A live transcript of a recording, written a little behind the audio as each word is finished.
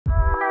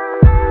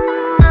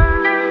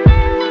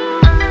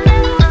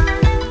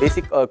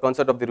basic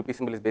concept of the rupee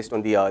symbol is based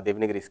on the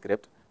Devanagari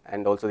script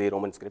and also the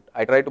Roman script.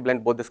 I try to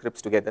blend both the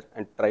scripts together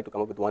and try to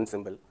come up with one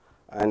symbol.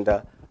 And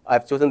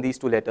I've chosen these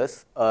two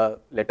letters,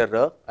 letter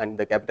R and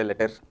the capital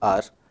letter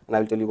R, and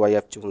I'll tell you why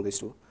I've chosen these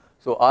two.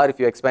 So R, if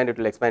you expand, it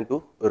will expand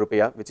to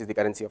rupiah, which is the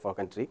currency of our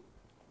country.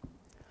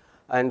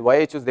 And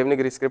why I choose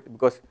Devanagari script?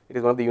 Because it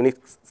is one of the unique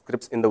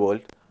scripts in the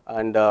world.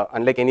 And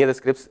unlike any other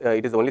scripts,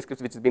 it is the only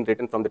script which has been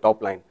written from the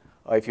top line.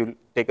 If you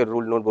take a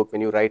rule notebook,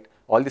 when you write,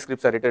 all the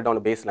scripts are written on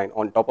a baseline,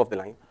 on top of the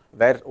line,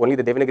 where only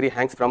the Devanagari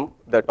hangs from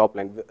the top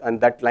line. And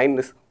that line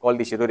is called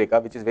the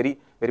Shirureka, which is very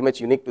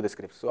much unique to the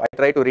script. So I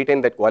try to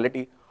retain that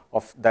quality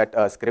of that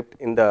script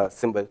in the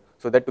symbol,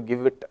 so that to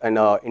give it an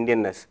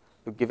Indianness,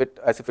 to give it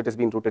as if it has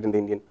been rooted in the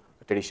Indian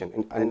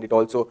tradition. And it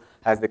also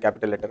has the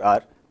capital letter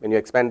R. When you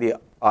expand the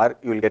R,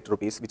 you will get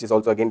rupees, which is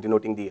also again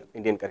denoting the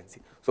Indian currency.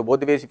 So both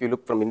the ways, if you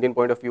look from Indian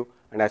point of view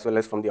and as well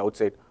as from the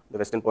outside, the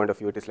Western point of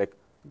view, it is like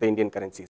the Indian currency.